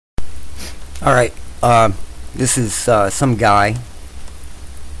Alright, this is some guy,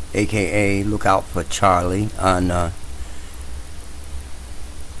 aka Lookoutfa Charlie, on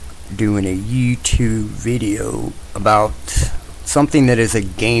doing a YouTube video about something that is a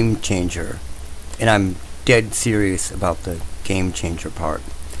game changer. And I'm dead serious about the game changer part.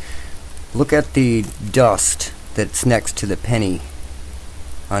 Look at the dust that's next to the penny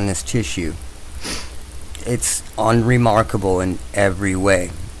on this tissue. It's unremarkable in every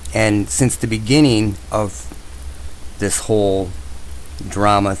way. And since the beginning of this whole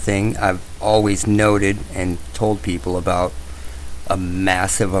drama thing, I've always noted and told people about a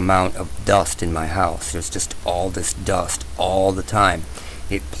massive amount of dust in my house. There's just all this dust all the time.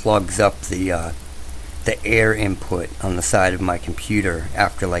 It plugs up the air input on the side of my computer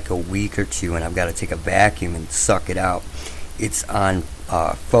after like a week or two, and I've got to take a vacuum and suck it out. It's on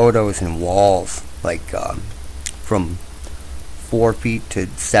photos and walls, like from 4 feet to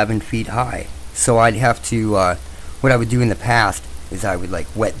 7 feet high. So I'd have to, what I would do in the past is I would like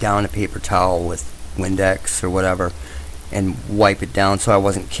wet down a paper towel with Windex or whatever and wipe it down so I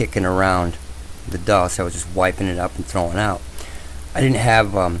wasn't kicking around the dust. I was just wiping it up and throwing it out. I didn't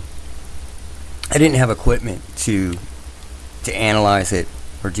have equipment to analyze it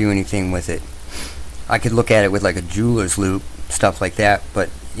or do anything with it. I could look at it with like a jeweler's loupe, stuff like that, but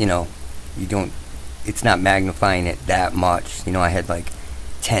you know, it's not magnifying it that much. You know, I had like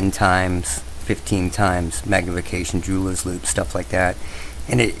 10 times, 15 times magnification jeweler's loupe, stuff like that.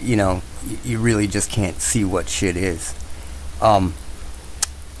 And it, you know, you really just can't see what shit is.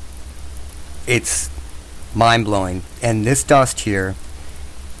 It's mind-blowing. And this dust here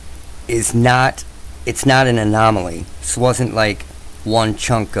is not, it's not an anomaly. This wasn't like one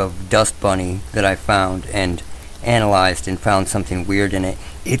chunk of dust bunny that I found and analyzed and found something weird in it.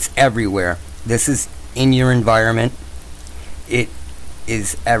 It's everywhere. This is in your environment. It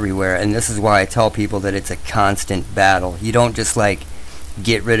is everywhere, and this is why I tell people that it's a constant battle. You don't just like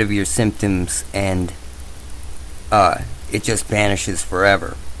get rid of your symptoms and it just vanishes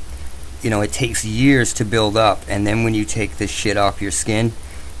forever. You know, it takes years to build up, and then when you take this shit off your skin,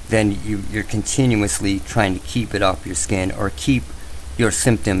 then you're continuously trying to keep it off your skin or keep your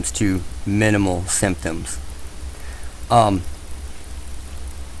symptoms to minimal symptoms.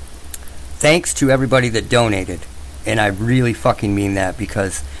 Thanks to everybody that donated, and I really fucking mean that,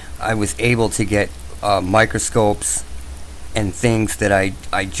 because I was able to get microscopes and things that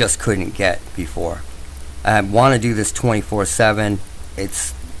I just couldn't get before. I want to do this 24/7.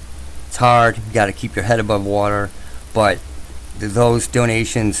 It's hard. You got to keep your head above water, but those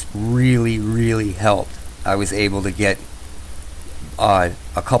donations really helped. I was able to get a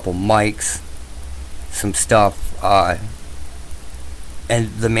couple mics, some stuff, and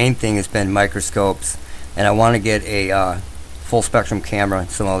the main thing has been microscopes, and I want to get a full spectrum camera and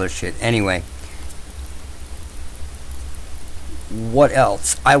some other shit. Anyway, what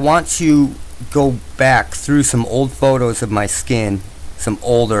else? I want to go back through some old photos of my skin, some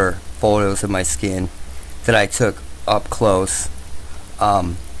older photos of my skin that I took up close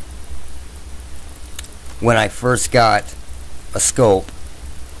when I first got a scope,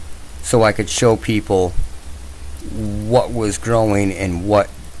 so I could show people what was growing and what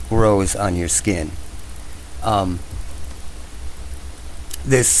grows on your skin.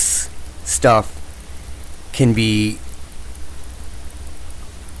 This stuff can be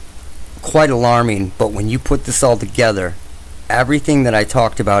quite alarming, but when you put this all together, everything that I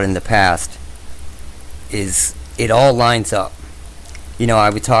talked about in the past it all lines up. You know, I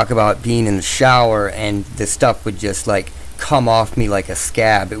would talk about being in the shower and the stuff would just like come off me like a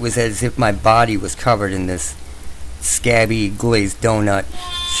scab. It was as if my body was covered in this scabby glazed donut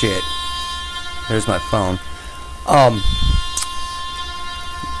shit. There's my phone.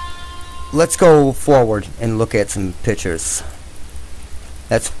 Let's go forward and look at some pictures.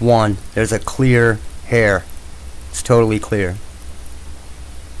 That's one. There's a clear hair. It's totally clear.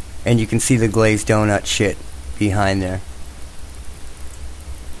 And you can see the glazed donut shit behind there.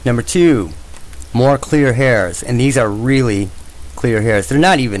 Number two, more clear hairs. And these are really clear hairs. They're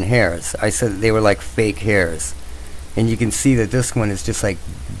not even hairs. I said they were like fake hairs. And you can see that this one is just like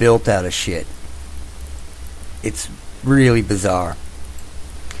built out of shit. It's really bizarre.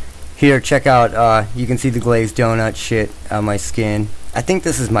 Here, check out, you can see the glazed donut shit on my skin. I think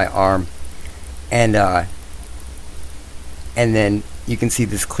this is my arm. And then you can see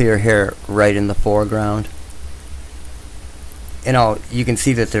this clear hair right in the foreground. And you can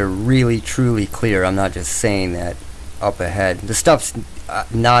see that they're really truly clear. I'm not just saying that up ahead. The stuff's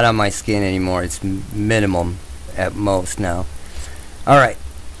not on my skin anymore. It's minimum at most now. Alright,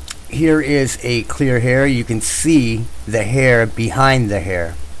 here is a clear hair. You can see the hair behind the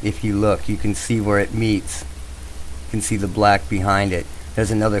hair. if you look, you can see where it meets. You can see the black behind it.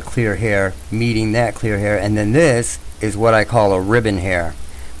 There's another clear hair meeting that clear hair, and then this is what I call a ribbon hair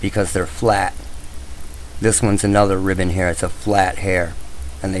because they're flat. This one's another ribbon hair. It's a flat hair,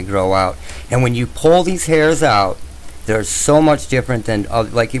 and they grow out. And when you pull these hairs out, they're so much different than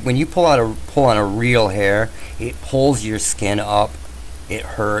like when you pull on a real hair, it pulls your skin up. It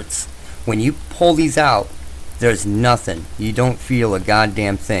hurts. When you pull these out, there's nothing. You don't feel a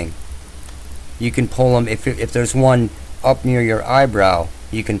goddamn thing. You can pull them if there's one up near your eyebrow,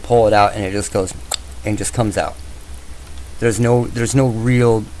 you can pull it out and it just goes and just comes out. There's no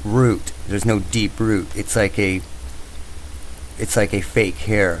real root. There's no deep root. It's like a fake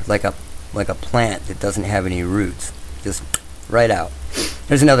hair, like a plant that doesn't have any roots. Just right out.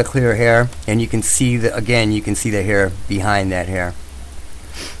 There's another clear hair, and you can see you can see the hair behind that hair.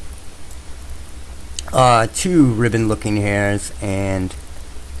 Two ribbon looking hairs and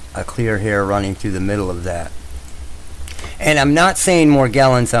a clear hair running through the middle of that. And I'm not saying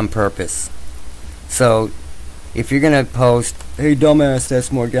Morgellons on purpose. So if you're gonna post, hey dumbass, that's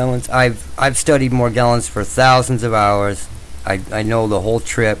Morgellons, I've studied Morgellons for thousands of hours. I know the whole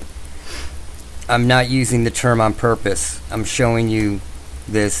trip. I'm not using the term on purpose. I'm showing you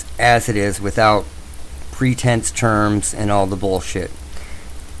this as it is without pretense terms and all the bullshit.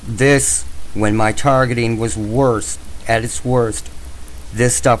 This, when my targeting was at its worst,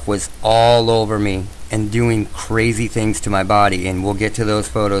 this stuff was all over me and doing crazy things to my body, and we'll get to those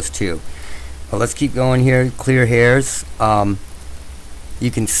photos too. But let's keep going here. Clear hairs.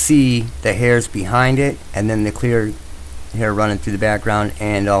 You can see the hairs behind it, and then the clear hair running through the background,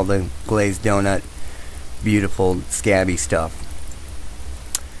 and all the glazed donut, beautiful scabby stuff.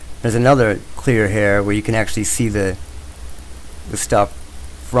 There's another clear hair where you can actually see the stuff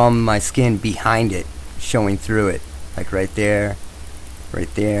from my skin behind it showing through it, like right there,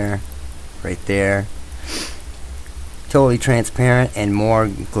 right there, right there. Totally transparent, and more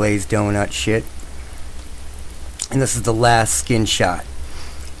glazed donut shit. And this is the last skin shot.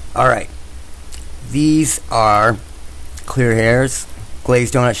 Alright, these are clear hairs,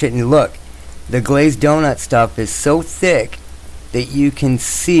 glazed donut shit, and look, the glazed donut stuff is so thick that you can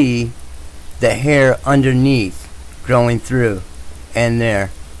see the hair underneath growing through, and there,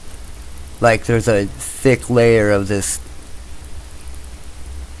 like there's a thick layer of this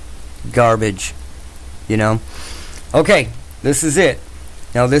garbage, you know. Okay, this is it.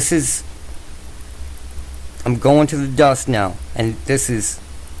 Now I'm going to the dust now, and this is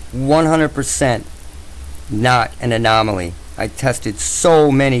 100% not an anomaly. I tested so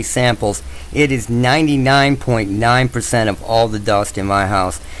many samples. It is 99.9% of all the dust in my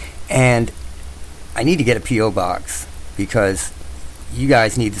house, and I need to get a P.O. box because you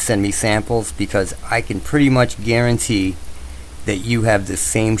guys need to send me samples, because I can pretty much guarantee that you have the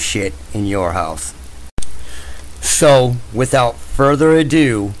same shit in your house. So, without further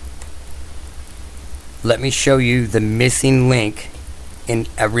ado, let me show you the missing link in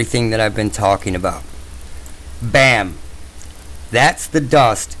everything that I've been talking about. Bam! That's the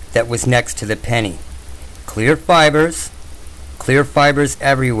dust that was next to the penny. Clear fibers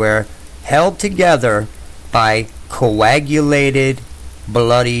everywhere, held together by coagulated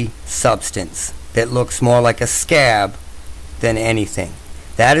bloody substance that looks more like a scab than anything.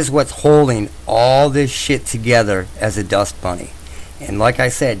 That is what's holding all this shit together as a dust bunny. And like I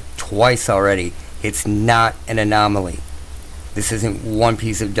said twice already, it's not an anomaly. This isn't one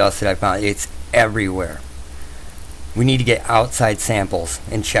piece of dust that I found. It's everywhere. We need to get outside samples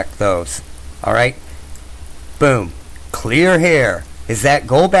and check those. Alright? Boom. Clear hair. Is that,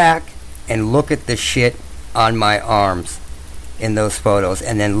 go back and look at the shit on my arms in those photos,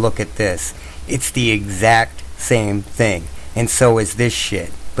 and then look at this. It's the exact same thing. And so is this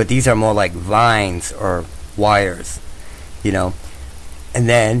shit. But these are more like vines or wires, you know. And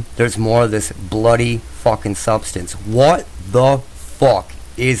then there's more of this bloody fucking substance. What the fuck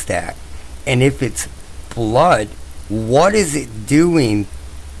is that? And if it's blood, what is it doing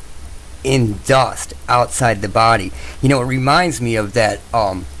in dust outside the body? You know, it reminds me of that,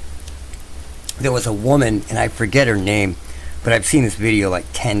 there was a woman, and I forget her name, but I've seen this video like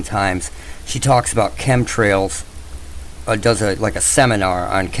 10 times. She talks about chemtrails, does like a seminar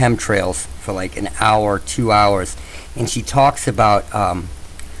on chemtrails for like an hour, 2 hours, and she talks about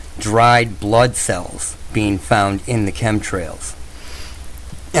dried blood cells being found in the chemtrails.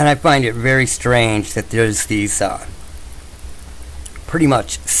 And I find it very strange that there's these pretty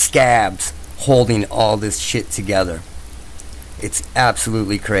much scabs holding all this shit together. It's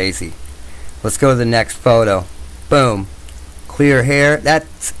absolutely crazy. Let's go to the next photo. Boom. Clear hair.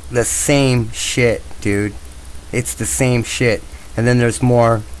 That's the same shit, dude. It's the same shit. And then there's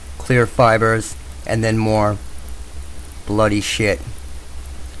more clear fibers, and then more bloody shit.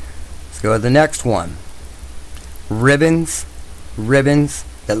 Let's go to the next one. Ribbons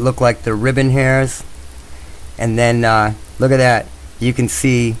that look like the ribbon hairs, and then look at that. You can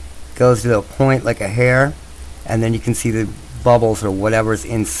see goes to a point like a hair, and then you can see the bubbles or whatever's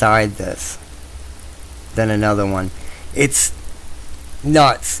inside this. Then another one. It's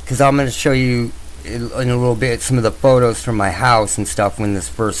nuts, because I'm going to show you in a little bit some of the photos from my house and stuff when this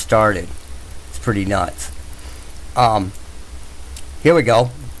first started. It's pretty nuts. Here we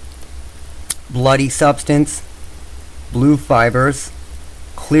go. Bloody substance, blue fibers,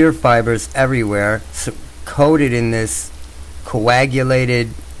 clear fibers everywhere, so coated in this coagulated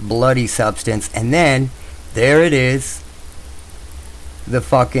bloody substance, and then there it is, the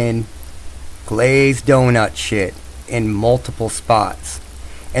fucking glazed donut shit in multiple spots.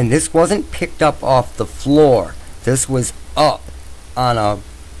 And this wasn't picked up off the floor. This was up on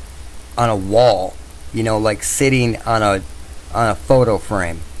a wall, you know, like sitting on a photo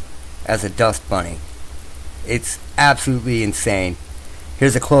frame as a dust bunny. It's absolutely insane.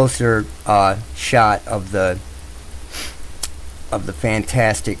 Here's a closer shot of the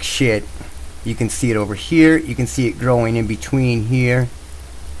fantastic shit. You can see it over here. You can see it growing in between here,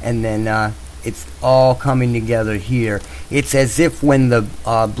 and then it's all coming together here. It's as if when the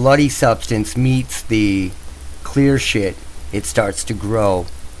bloody substance meets the clear shit, it starts to grow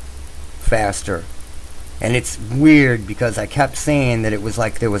faster. And it's weird because I kept saying that it was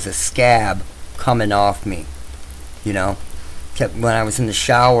like there was a scab coming off me, you know. When I was in the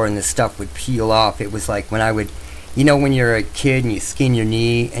shower and this stuff would peel off, it was like when I would, you know, when you're a kid and you skin your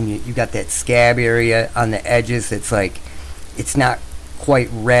knee and you got that scab area on the edges. It's like, it's not quite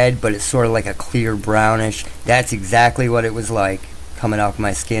red, but it's sort of like a clear brownish. That's exactly what it was like coming off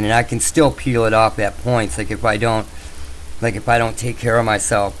my skin, and I can still peel it off at points. Like if I don't take care of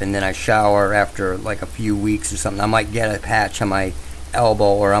myself and then I shower after like a few weeks or something, I might get a patch on my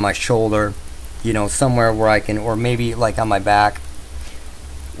elbow or on my shoulder, you know, somewhere where I can, or maybe like on my back,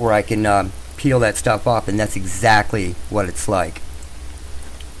 where I can peel that stuff off, and that's exactly what it's like.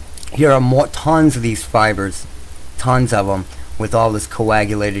 Here are tons of these fibers, tons of them, with all this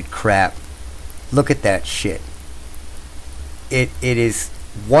coagulated crap. Look at that shit. It is,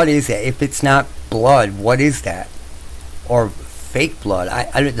 what is it? If it's not blood, what is that? Or fake blood.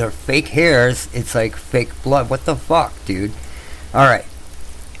 They're fake hairs. It's like fake blood. What the fuck, dude? Alright.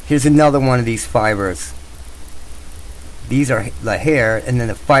 Here's another one of these fibers. These are the hair, and then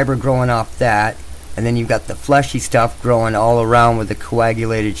the fiber growing off that, and then you've got the fleshy stuff growing all around where the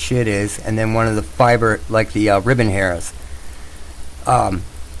coagulated shit is, and then one of the fiber, like the ribbon hairs.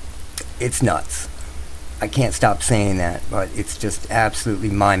 It's nuts. I can't stop saying that, but it's just absolutely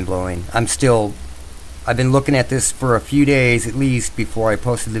mind-blowing. I've been looking at this for a few days at least before I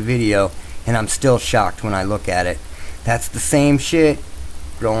posted the video, and I'm still shocked when I look at it. That's the same shit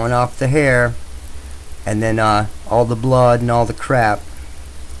growing off the hair, and then all the blood and all the crap,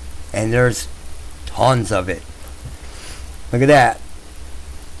 and there's tons of it. Look at that.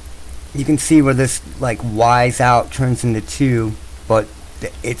 You can see where this like Y's out turns into 2, but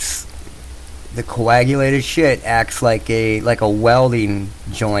it's the coagulated shit acts like a welding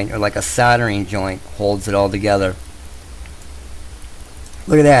joint or like a soldering joint, holds it all together.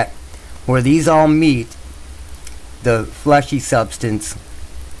 Look at that. Where these all meet, the fleshy substance,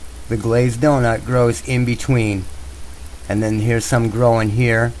 the glazed donut, grows in between. And then here's some growing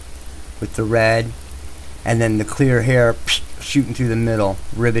here with the red, and then the clear hair shooting through the middle.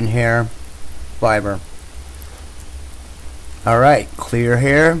 Ribbon hair, fiber. Alright, clear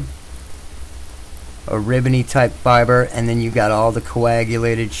hair, a ribbony type fiber, and then you got all the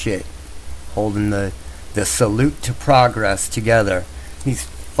coagulated shit holding the salute to progress together. These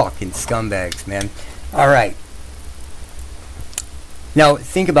fucking scumbags, man. Alright. Now,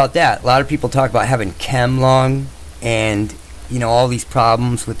 think about that. A lot of people talk about having chem lung and, you know, all these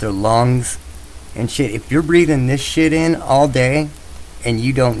problems with their lungs and shit. If you're breathing this shit in all day and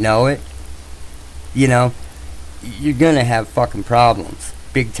you don't know it, you know, you're gonna have fucking problems.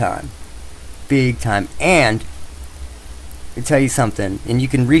 Big time. Big time. And I'll tell you something, and you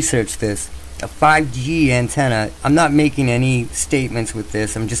can research this. A 5G antenna, I'm not making any statements with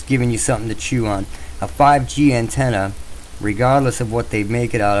this, I'm just giving you something to chew on. A 5G antenna, regardless of what they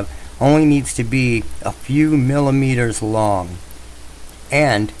make it out of, only needs to be a few millimeters long.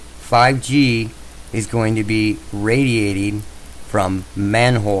 And 5G is going to be radiating from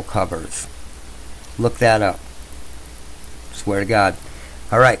manhole covers. Look that up. Swear to God.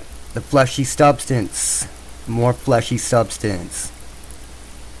 Alright, the fleshy substance. More fleshy substance.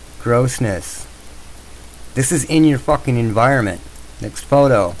 Grossness. This is in your fucking environment. Next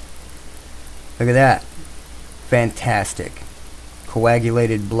photo. Look at that. Fantastic.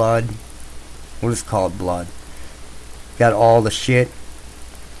 Coagulated blood. What is called blood? Got all the shit.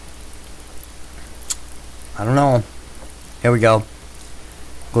 I don't know. Here we go.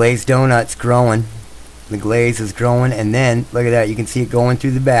 Glazed donut's growing. The glaze is growing, and then look at that. You can see it going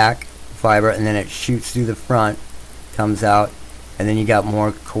through the back fiber, and then it shoots through the front, comes out, and then you got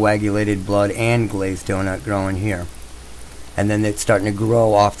more coagulated blood and glazed donut growing here. And then it's starting to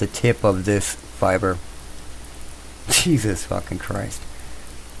grow off the tip of this fiber. Jesus fucking Christ.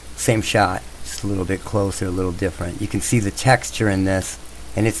 Same shot, just a little bit closer, a little different. You can see the texture in this,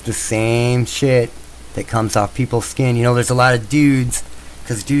 and it's the same shit that comes off people's skin. You know, there's a lot of dudes,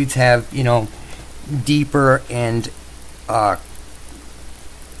 because dudes have, you know, deeper and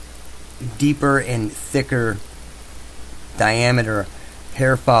thicker diameter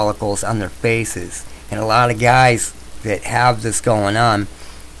hair follicles on their faces. And a lot of guys that have this going on,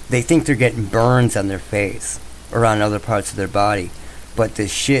 they think they're getting burns on their face or on other parts of their body. But the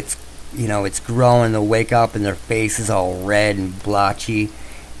shit's, you know, it's growing. They'll wake up and their face is all red and blotchy.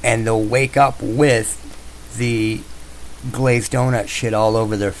 And they'll wake up with the glazed donut shit all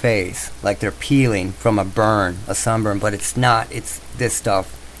over their face, like they're peeling from a burn, a sunburn, but it's not. It's this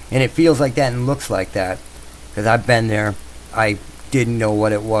stuff, and it feels like that and looks like that, because I've been there. I didn't know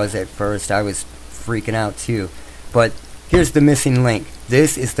what it was at first. I was freaking out too. But here's the missing link.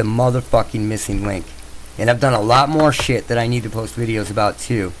 This is the motherfucking missing link, and I've done a lot more shit that I need to post videos about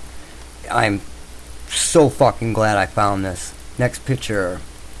too. I'm so fucking glad I found this. Next picture.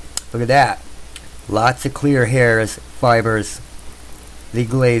 Look at that. Lots of clear hairs, fibers, the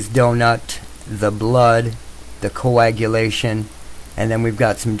glazed donut, the blood, the coagulation, and then we've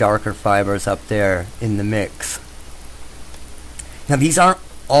got some darker fibers up there in the mix. Now these aren't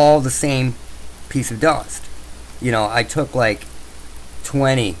all the same piece of dust. You know, I took like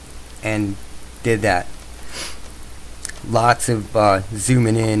 20 and did that. Lots of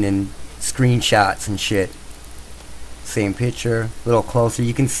zooming in and screenshots and shit. Same picture, a little closer.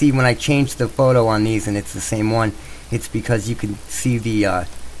 You can see when I changed the photo on these and it's the same one, it's because you can see the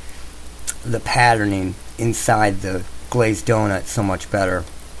patterning inside the glazed donut so much better.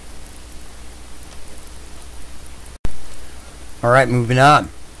 Alright, moving on.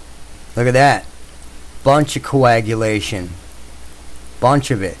 Look at that. Bunch of coagulation.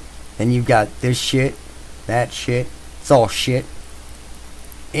 Bunch of it. Then you've got this shit, that shit. It's all shit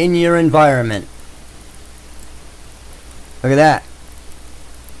in your environment. Look at that.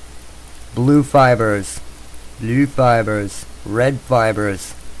 Blue fibers, red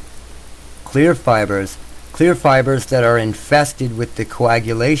fibers, clear fibers that are infested with the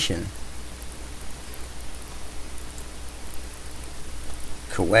coagulation.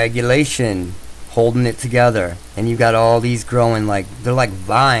 Coagulation holding it together, and you got all these growing like they're like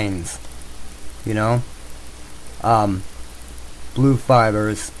vines, you know. Blue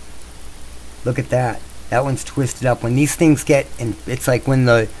fibers. Look at that. That one's twisted up. When these things get, it's like when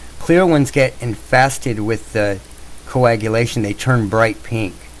the clear ones get infested with the coagulation, they turn bright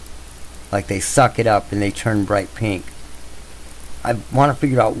pink. Like they suck it up and they turn bright pink. I want to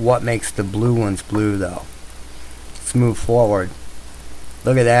figure out what makes the blue ones blue though. Let's move forward.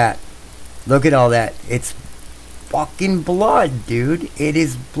 Look at that. Look at all that. It's fucking blood, dude. It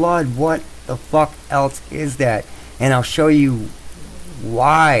is blood. What the fuck else is that? And I'll show you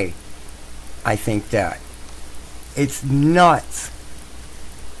why I think that. It's nuts.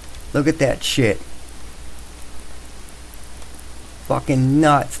 Look at that shit. Fucking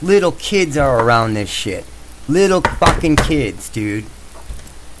nuts. Little kids are around this shit. Little fucking kids, dude.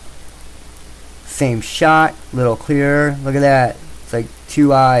 Same shot, little clearer. Look at that. It's like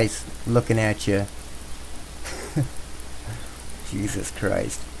two eyes looking at you. Jesus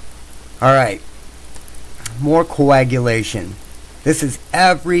Christ. Alright. More coagulation. This is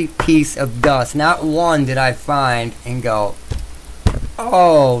every piece of dust. Not one did I find and go,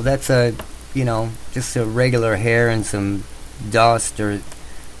 oh, that's a, you know, just a regular hair and some dust or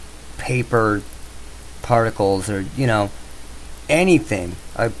paper particles or, you know, anything.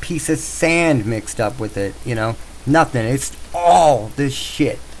 A piece of sand mixed up with it, you know. Nothing. It's all this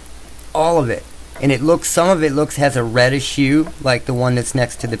shit. All of it. And it looks, some of it looks, has a reddish hue, like the one that's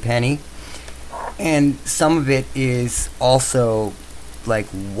next to the penny. And some of it is also like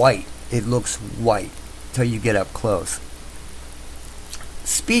white. It looks white till you get up close.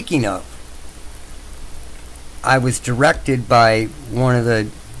 Speaking of, I was directed by one of the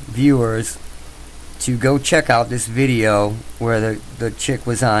viewers to go check out this video where the chick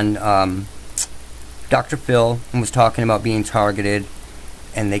was on Dr. Phil and was talking about being targeted.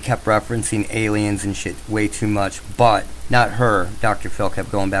 and they kept referencing aliens and shit way too much. But not her. Dr. Phil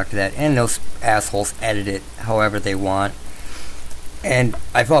kept going back to that, and those assholes edit it however they want. And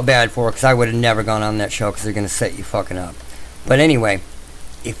I felt bad for her because I would have never gone on that show because they're going to set you fucking up. But anyway,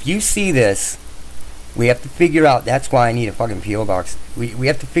 if you see this, we have to figure out, that's why I need a fucking P.O. box. We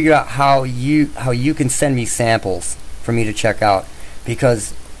have to figure out how you can send me samples for me to check out.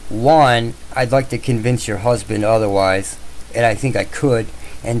 Because, one, I'd like to convince your husband otherwise, and I think I could.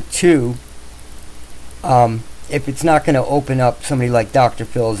 And two, if it's not going to open up somebody like Dr.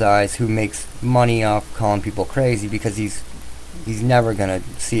 Phil's eyes, who makes money off calling people crazy, because he's never going to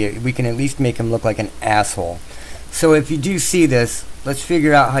see it, we can at least make him look like an asshole. So if you do see this, let's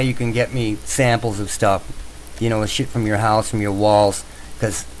figure out how you can get me samples of stuff, you know, shit from your house, from your walls,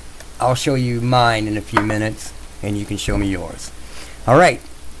 because I'll show you mine in a few minutes, and you can show me yours. Alright,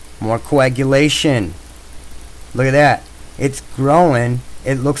 more coagulation. Look at that. It's growing.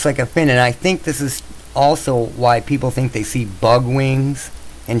 It looks like a fin, and I think this is also why people think they see bug wings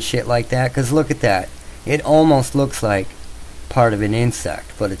and shit like that, because look at that. It almost looks like part of an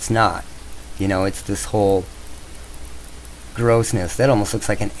insect, but it's not. You know, it's this whole grossness. That almost looks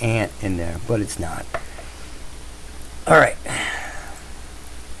like an ant in there, but it's not. Alright.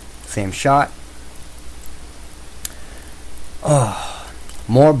 Same shot. Oh,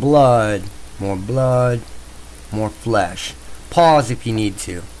 more blood. More blood. More flesh. Pause if you need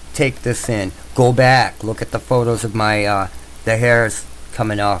to. Take this in. Go back. Look at the photos of my, the hairs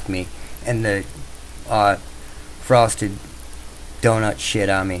coming off me. And the, frosted donut shit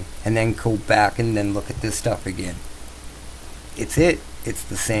on me. And then go back and then look at this stuff again. It's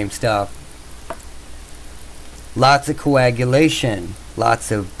the same stuff. Lots of coagulation,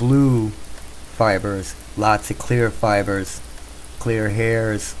 lots of blue fibers, lots of clear fibers, clear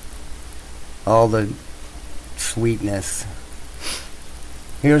hairs, all the sweetness.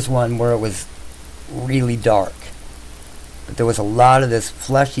 Here's one where it was really dark, but there was a lot of this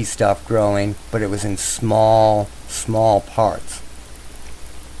fleshy stuff growing, but it was in small parts.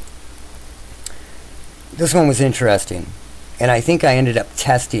 This one was interesting. And I think I ended up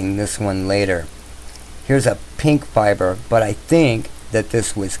testing this one later. Here's a pink fiber, but I think that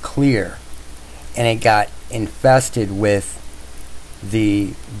this was clear. And it got infested with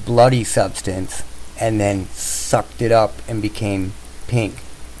the bloody substance and then sucked it up and became pink.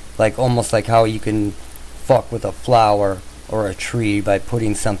 Like almost like how you can fuck with a flower or a tree by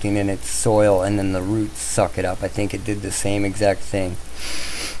putting something in its soil and then the roots suck it up. I think it did the same exact thing.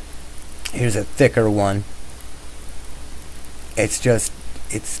 Here's a thicker one. It's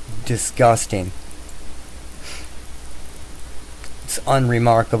disgusting. It's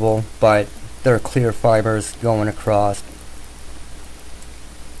unremarkable, but there are clear fibers going across.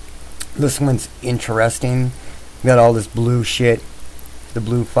 This one's interesting. You got all this blue shit, the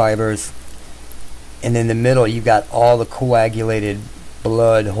blue fibers, and in the middle you got all the coagulated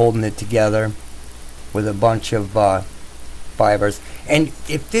blood holding it together with a bunch of fibers. And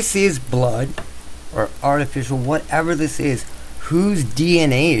if this is blood or artificial, whatever this is, whose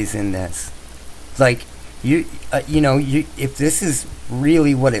DNA is in this? Like, if this is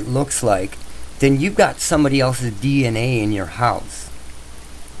really what it looks like, then you've got somebody else's DNA in your house.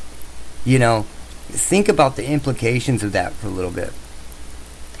 You know, think about the implications of that for a little bit.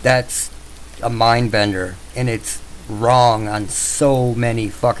 That's a mind bender, and it's wrong on so many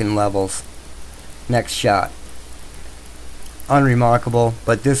fucking levels. Next shot. Unremarkable,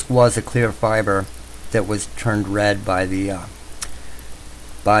 but this was a clear fiber that was turned red by the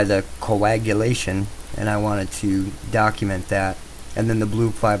coagulation, and I wanted to document that. And then the blue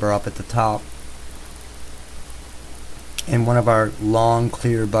fiber up at the top, and one of our long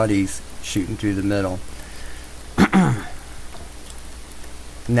clear buddies shooting through the middle.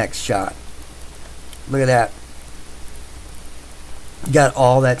 Next shot. Look at that. You got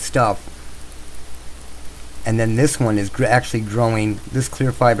all that stuff, and then this one is actually growing. This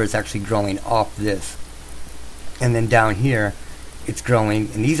clear fiber is actually growing off this, and then down here it's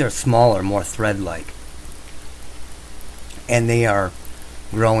growing, and these are smaller, more thread-like, and they are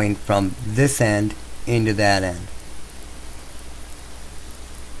growing from this end into that end.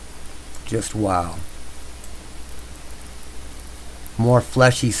 Just wow. More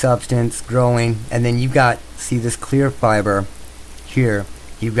fleshy substance growing, and then you've got, see this clear fiber here,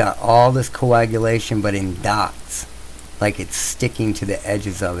 you've got all this coagulation but in dots, like it's sticking to the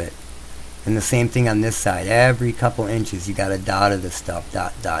edges of it. And the same thing on this side. Every couple inches you got a dot of this stuff.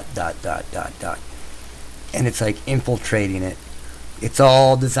 Dot, dot, dot, dot, dot, dot. And it's like infiltrating it. It's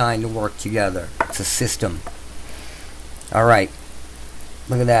all designed to work together. It's a system. Alright.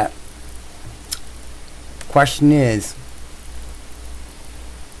 Look at that. Question is,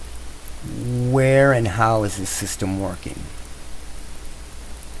 where and how is this system working?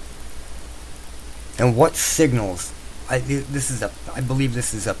 And what signals? I believe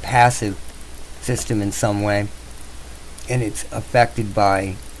this is a passive system in some way, and it's affected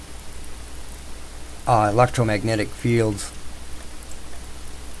by electromagnetic fields.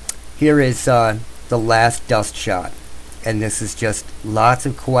 Here is the last dust shot, and this is just lots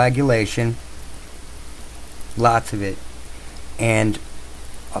of coagulation, lots of it, and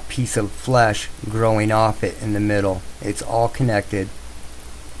a piece of flesh growing off it in the middle. It's all connected,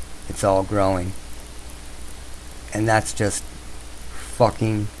 it's all growing, and that's just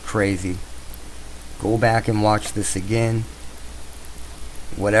fucking crazy. Go back and watch this again,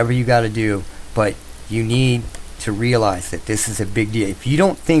 whatever you gotta do, but you need to realize that this is a big deal. If you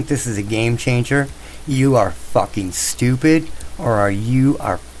don't think this is a game changer, you are fucking stupid, or you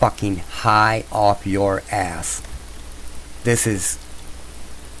are fucking high off your ass. This is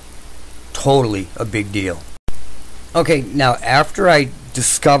totally a big deal. Okay, now after I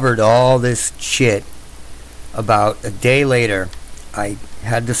discovered all this shit, about a day later, I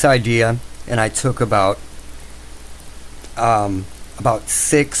had this idea, and I took about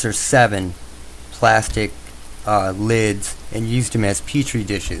 6 or 7 plastic lids and used them as petri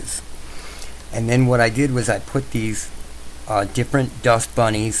dishes. And then what I did was I put these different dust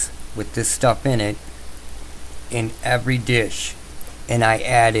bunnies with this stuff in it in every dish, and I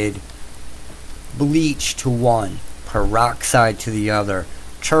added bleach to one, peroxide to the other,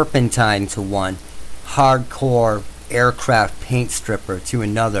 turpentine to one, hardcore aircraft paint stripper to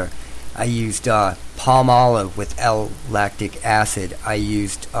another. I used palm olive with L-lactic acid. I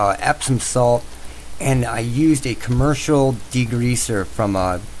used Epsom salt, and I used a commercial degreaser from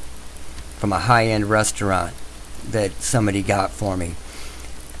a high-end restaurant that somebody got for me.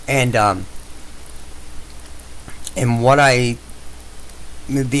 And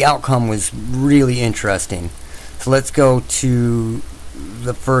the outcome was really interesting. So let's go to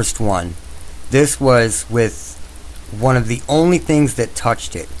the first one. This was with one of the only things that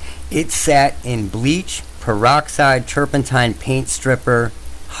touched it. It sat in bleach, peroxide, turpentine, paint stripper,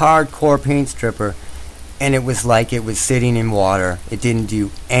 hardcore paint stripper, and it was like it was sitting in water. It didn't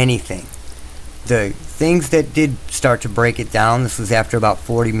do anything. The things that did start to break it down, this was after about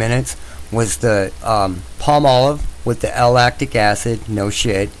 40 minutes, was the palm olive with the L-lactic acid, no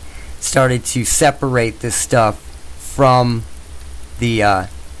shit, started to separate this stuff from the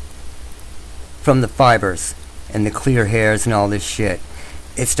fibers and the clear hairs and all this shit.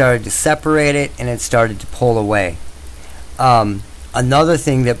 It started to separate it, and it started to pull away. Another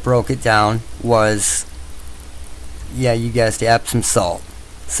thing that broke it down was, yeah, you guessed it, Epsom salt.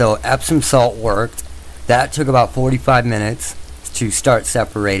 So Epsom salt worked. That took about 45 minutes to start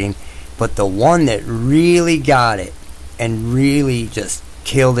separating. But the one that really got it and really just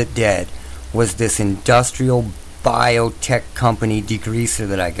killed it dead was this industrial biotech company degreaser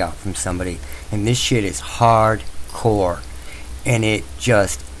that I got from somebody. And this shit is hardcore. And it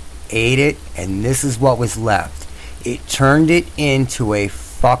just ate it, and this is what was left. It turned it into a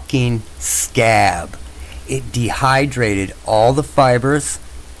fucking scab. It dehydrated all the fibers,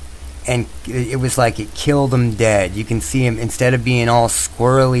 and it was like it killed them dead. You can see them, instead of being all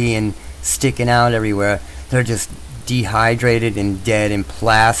squirrely and sticking out everywhere, they're just dehydrated and dead and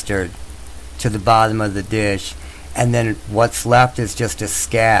plastered to the bottom of the dish. And then what's left is just a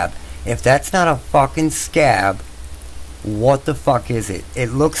scab. If that's not a fucking scab, what the fuck is it?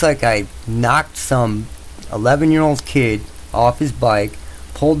 It looks like I knocked some 11-year-old kid off his bike,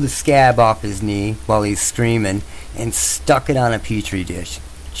 pulled the scab off his knee while he's screaming, and stuck it on a petri dish.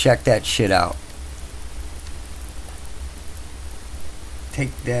 Check that shit out.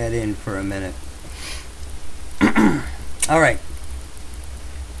 Take that in for a minute. Alright.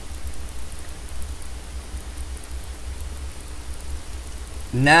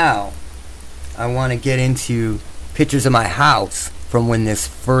 Now, I want to get into pictures of my house from when this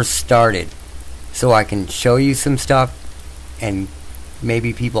first started, so I can show you some stuff, and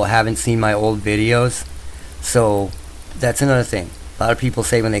maybe people haven't seen my old videos. So that's another thing. A lot of people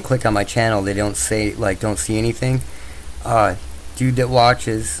say when they click on my channel they don't see anything. Dude that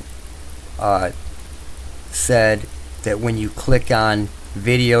watches said that when you click on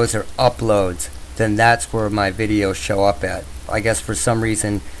videos or uploads, then that's where my videos show up at. I guess for some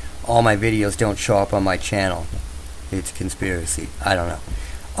reason all my videos don't show up on my channel. It's a conspiracy. I don't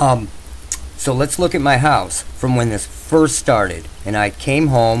know. So let's look at my house from when this first started. And I came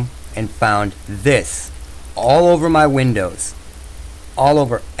home and found this all over my windows. All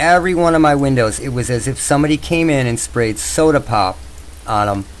over every one of my windows. It was as if somebody came in and sprayed soda pop on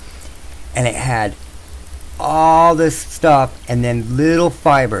them. And it had all this stuff and then little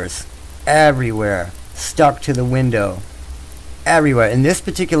fibers everywhere, stuck to the window, everywhere. And this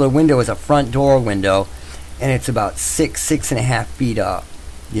particular window is a front door window, and it's about 6.5 feet up.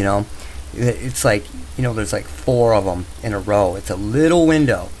 You know, it's like, you know, there's like 4 of them in a row. It's a little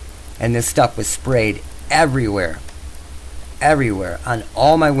window, and this stuff was sprayed everywhere, on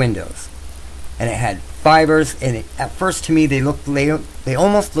all my windows. And it had fibers, and at first to me they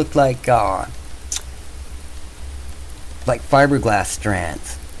almost looked like fiberglass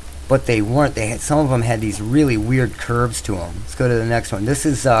strands, but they weren't. Some of them had these really weird curves to them. Let's go to the next one. This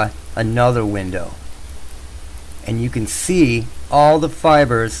is another window, and you can see all the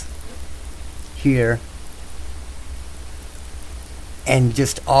fibers here, and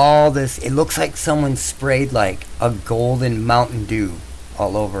just all this. It looks like someone sprayed like a golden Mountain Dew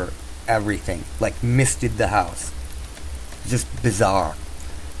all over everything, like misted the house. Just bizarre.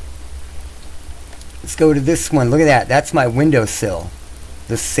 Let's go to this one. Look at that. That's my windowsill. At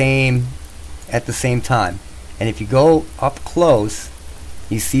the same time. And if you go up close,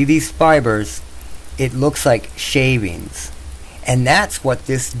 you see these fibers. It looks like shavings. And that's what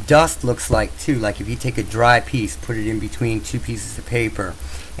this dust looks like too. Like if you take a dry piece, put it in between 2 pieces of paper,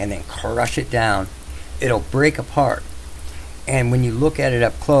 and then crush it down, it'll break apart. And when you look at it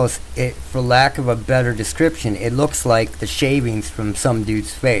up close, for lack of a better description, it looks like the shavings from some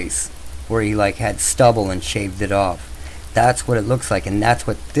dude's face, where he like had stubble and shaved it off. That's what it looks like, and that's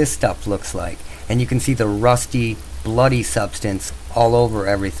what this stuff looks like. And you can see the rusty, bloody substance all over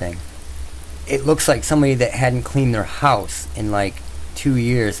everything. It looks like somebody that hadn't cleaned their house in like 2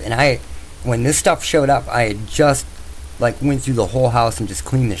 years. And when this stuff showed up, I had just like went through the whole house and just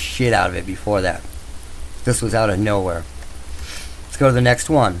cleaned the shit out of it before that. This was out of nowhere. Let's go to the next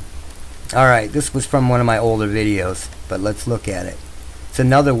one. Alright, this was from one of my older videos, but let's look at it. It's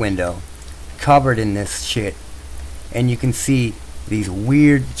another window covered in this shit, and you can see these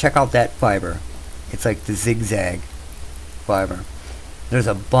weird, check out that fiber. It's like the zigzag fiber. There's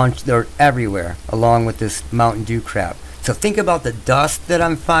a bunch, they're everywhere, along with this Mountain Dew crap. So think about the dust that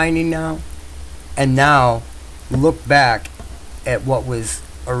I'm finding now, and now look back at what was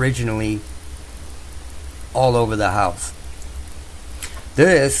originally all over the house.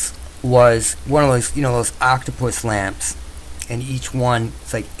 This was one of those, you know, those octopus lamps, and each one,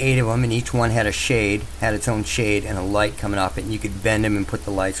 it's like 8 of them, and each one had a shade, had its own shade and a light coming off it, and you could bend them and put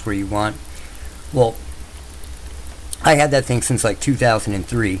the lights where you want. Well, I had that thing since like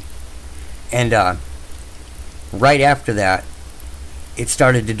 2003, and right after that, it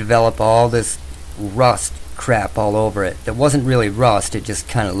started to develop all this rust crap all over it. That wasn't really rust, it just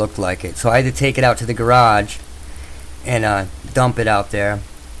kind of looked like it. So I had to take it out to the garage and dump it out there.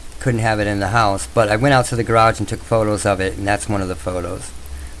 Couldn't have it in the house, but I went out to the garage and took photos of it, and that's one of the photos.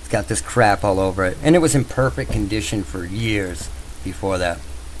 It's got this crap all over it, and it was in perfect condition for years before that.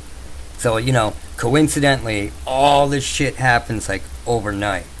 So, you know, coincidentally, all this shit happens like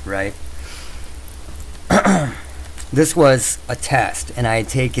overnight, right? This was a test, and I had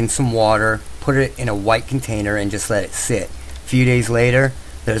taken some water, put it in a white container, and just let it sit. A few days later,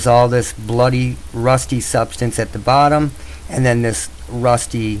 there's all this bloody, rusty substance at the bottom, and then this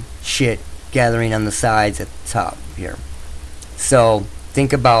rusty shit gathering on the sides at the top here. So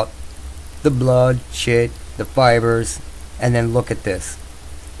think about the blood, shit, the fibers, and then look at this.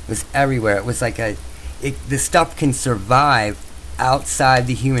 It was everywhere. It was like the stuff can survive outside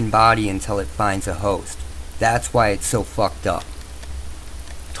the human body until it finds a host. That's why it's so fucked up.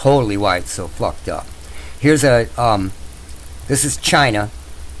 Totally why it's so fucked up. Here's a this is China,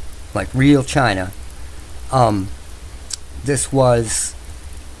 like real China. This was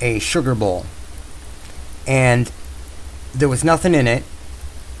a sugar bowl, and there was nothing in it.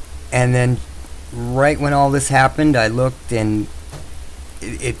 And then right when all this happened, I looked, and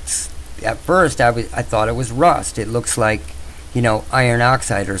it's at first I thought it was rust. It looks like, you know, iron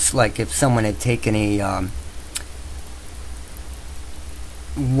oxide, or like if someone had taken a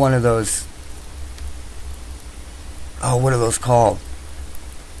one of those, oh, what are those called?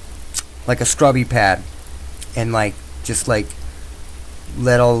 Like a scrubby pad, and like just like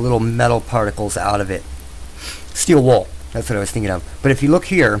let all the little metal particles out of it. Steel wool, that's what I was thinking of. But if you look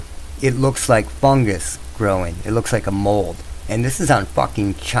here, it looks like fungus growing. It looks like a mold. And this is on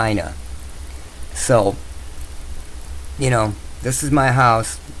fucking China. So, you know, this is my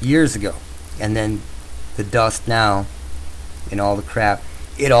house years ago. And then the dust now and all the crap.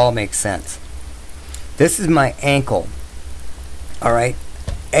 It all makes sense. This is my ankle. Alright?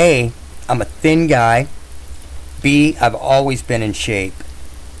 A, I'm a thin guy. B, I've always been in shape.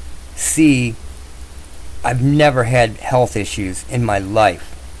 C, I've never had health issues in my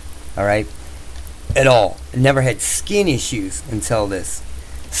life. Alright? At all. I never had skin issues until this.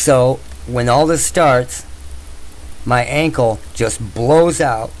 So, when all this starts, my ankle just blows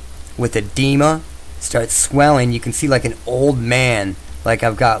out with edema, starts swelling. You can see like an old man, like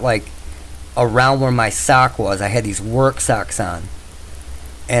I've got like around where my sock was. I had these work socks on,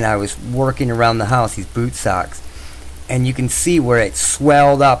 and I was working around the house, these boot socks, and you can see where it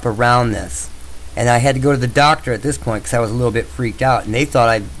swelled up around this. And I had to go to the doctor at this point because I was a little bit freaked out, and they thought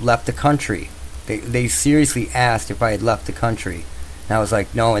I'd left the country. They seriously asked if I had left the country, and I was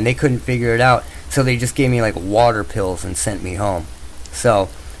like, no, and they couldn't figure it out, so they just gave me like water pills and sent me home. So,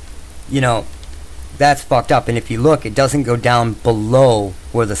 you know, that's fucked up. And if you look, it doesn't go down below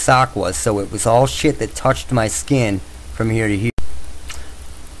where the sock was, so it was all shit that touched my skin from here to here.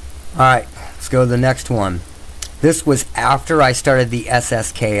 Alright, let's go to the next one. This was after I started the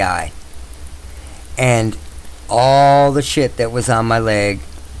SSKI, and all the shit that was on my leg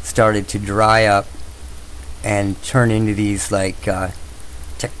started to dry up and turn into these like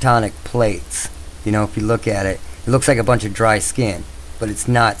tectonic plates. You know, if you look at it, it looks like a bunch of dry skin, but it's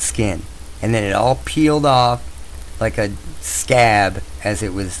not skin. And then it all peeled off like a scab as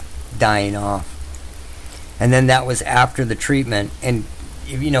it was dying off. And then that was after the treatment. And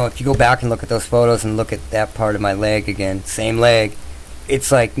you know, if you go back and look at those photos and look at that part of my leg again, same leg,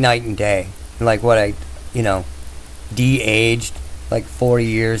 it's like night and day. Like what I, you know, de-aged like 40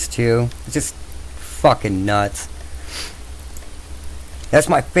 years too. It's just fucking nuts. That's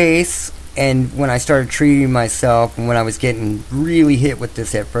my face. And when I started treating myself, and when I was getting really hit with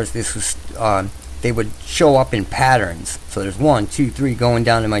this at first, this was they would show up in patterns. So there's 1, 2, 3 going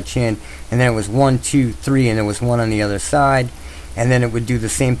down to my chin, and then it was 1, 2, 3, and there was one on the other side, and then it would do the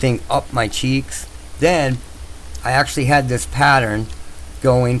same thing up my cheeks. Then I actually had this pattern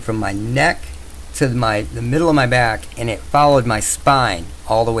going from my neck to the middle of my back, and it followed my spine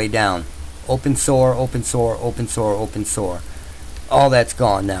all the way down. Open sore, open sore, open sore, open sore. All that's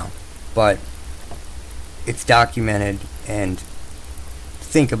gone now, but it's documented, and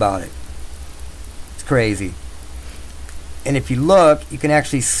think about it. It's crazy. And if you look, you can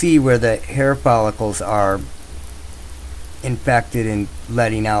actually see where the hair follicles are infected and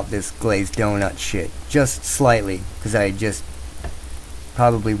letting out this glazed donut shit. Just slightly, because I just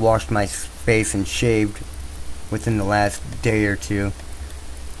probably washed my face and shaved within the last day or two.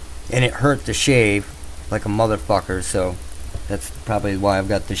 And it hurt to shave like a motherfucker, so that's probably why I've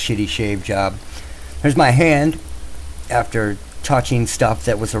got the shitty shave job. There's my hand after touching stuff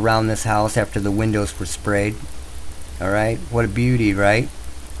that was around this house after the windows were sprayed. Alright, what a beauty, right?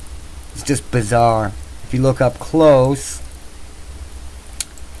 It's just bizarre. If you look up close,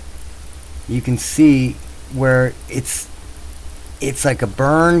 you can see where it's like a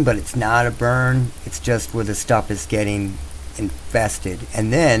burn, but it's not a burn. It's just where the stuff is getting infested.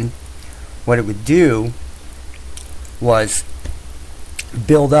 And then what it would do was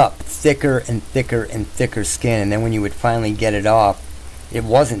build up thicker and thicker and thicker skin, and then when you would finally get it off, it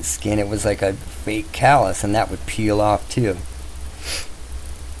wasn't skin, it was like a fake callus, and that would peel off too.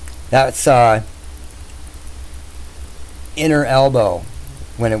 That's inner elbow,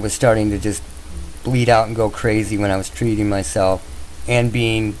 when it was starting to just bleed out and go crazy when I was treating myself and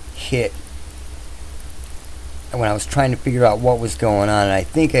being hit, and when I was trying to figure out what was going on. And I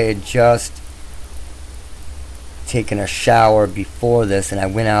think I had just taken a shower before this, and I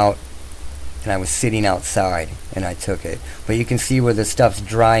went out and I was sitting outside and I took it. But you can see where the stuff's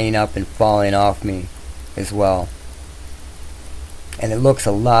drying up and falling off me as well. And it looks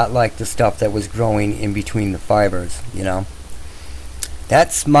a lot like the stuff that was growing in between the fibers, you know.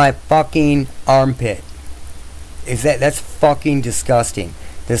 That's my fucking armpit. That's fucking disgusting.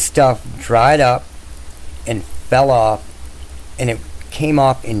 This stuff dried up and fell off, and it came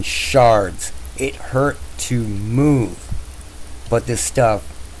off in shards. It hurt to move, but this stuff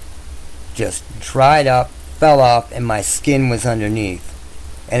just dried up, fell off, and my skin was underneath,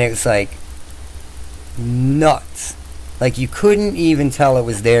 and it was like nuts. Like you couldn't even tell it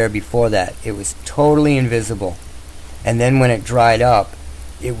was there before that. It was totally invisible. And then when it dried up,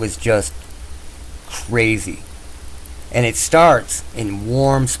 it was just crazy. And it starts in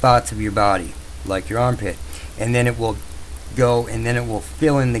warm spots of your body, like your armpit, and then it will go, and then it will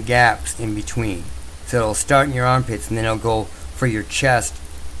fill in the gaps in between. So it'll start in your armpits, and then it'll go for your chest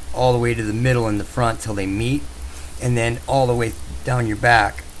all the way to the middle and the front till they meet, and then all the way down your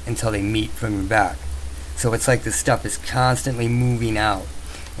back until they meet from your back. So it's like this stuff is constantly moving out,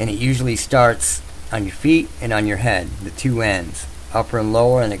 and it usually starts on your feet and on your head, the two ends, upper and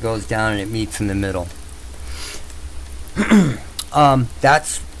lower, and it goes down and it meets in the middle.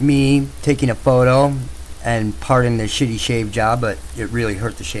 That's me taking a photo, and pardon the shitty shave job, but it really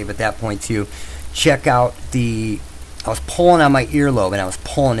hurt the shave at that point too. Check out I was pulling on my earlobe, and I was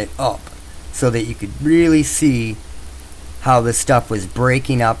pulling it up, so that you could really see how the stuff was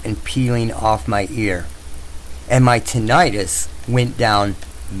breaking up and peeling off my ear. And my tinnitus went down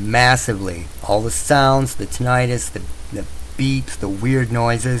massively. All the sounds, the tinnitus, the beeps, the weird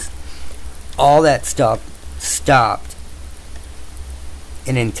noises, all that stuff stopped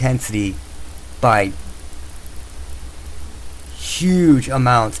in intensity by huge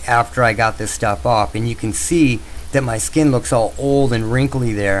amounts after I got this stuff off. And you can see that my skin looks all old and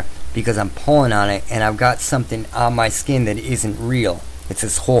wrinkly there because I'm pulling on it, and I've got something on my skin that isn't real. It's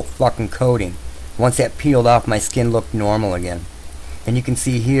this whole fucking coating. Once that peeled off, my skin looked normal again. And you can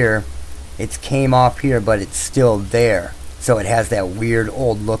see here, it came off here, but it's still there. So it has that weird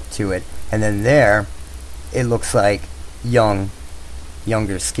old look to it. And then there, it looks like younger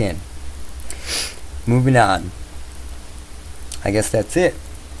skin. Moving on. I guess that's it.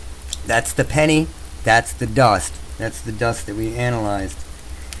 That's the penny. That's the dust. That's the dust that we analyzed.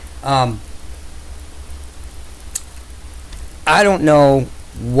 I don't know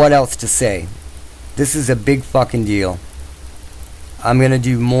what else to say. This is a big fucking deal. I'm going to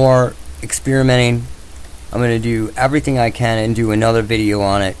do more experimenting. I'm going to do everything I can and do another video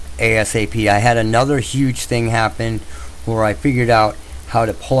on it ASAP. I had another huge thing happen where I figured out how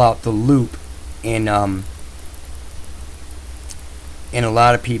to pull out the loop in a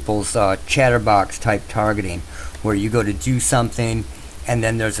lot of people's chatterbox type targeting, where you go to do something and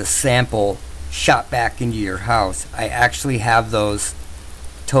then there's a sample shot back into your house. I actually have those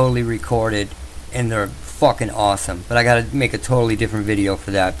totally recorded, and they're fucking awesome. But I gotta make a totally different video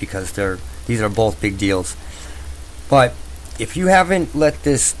for that because these are both big deals. But if you haven't let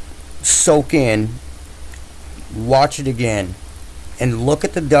this soak in, watch it again and look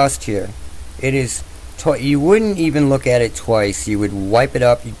at the dust here. It is you wouldn't even look at it twice. You would wipe it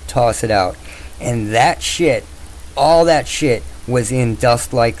up, you toss it out, and that shit, all that shit was in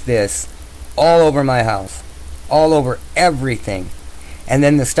dust like this all over my house, all over everything. And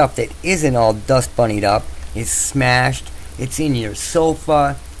then the stuff that isn't all dust bunnied up is smashed. It's in your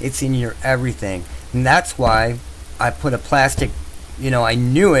sofa, it's in your everything. And that's why I put a plastic, I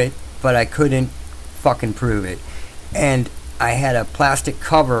knew it, but I couldn't fucking prove it. And I had a plastic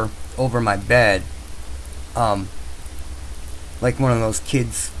cover over my bed, like one of those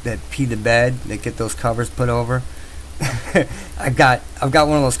kids that pee the bed, that get those covers put over. I've got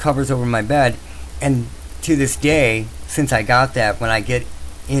one of those covers over my bed, and to this day, since I got that, when I get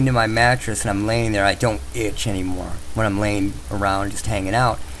into my mattress and I'm laying there, I don't itch anymore when I'm laying around just hanging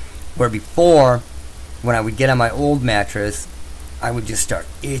out. Where before, when I would get on my old mattress, I would just start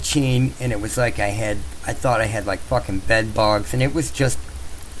itching, and it was like I thought I had like fucking bed bugs, and it was just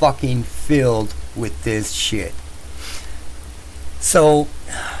fucking filled with this shit. So,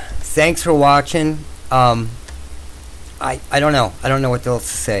 thanks for watching. I don't know. I don't know what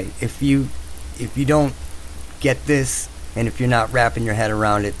else to say. If you don't get this, and if you're not wrapping your head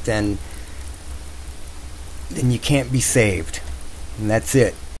around it, then you can't be saved. And that's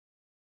it.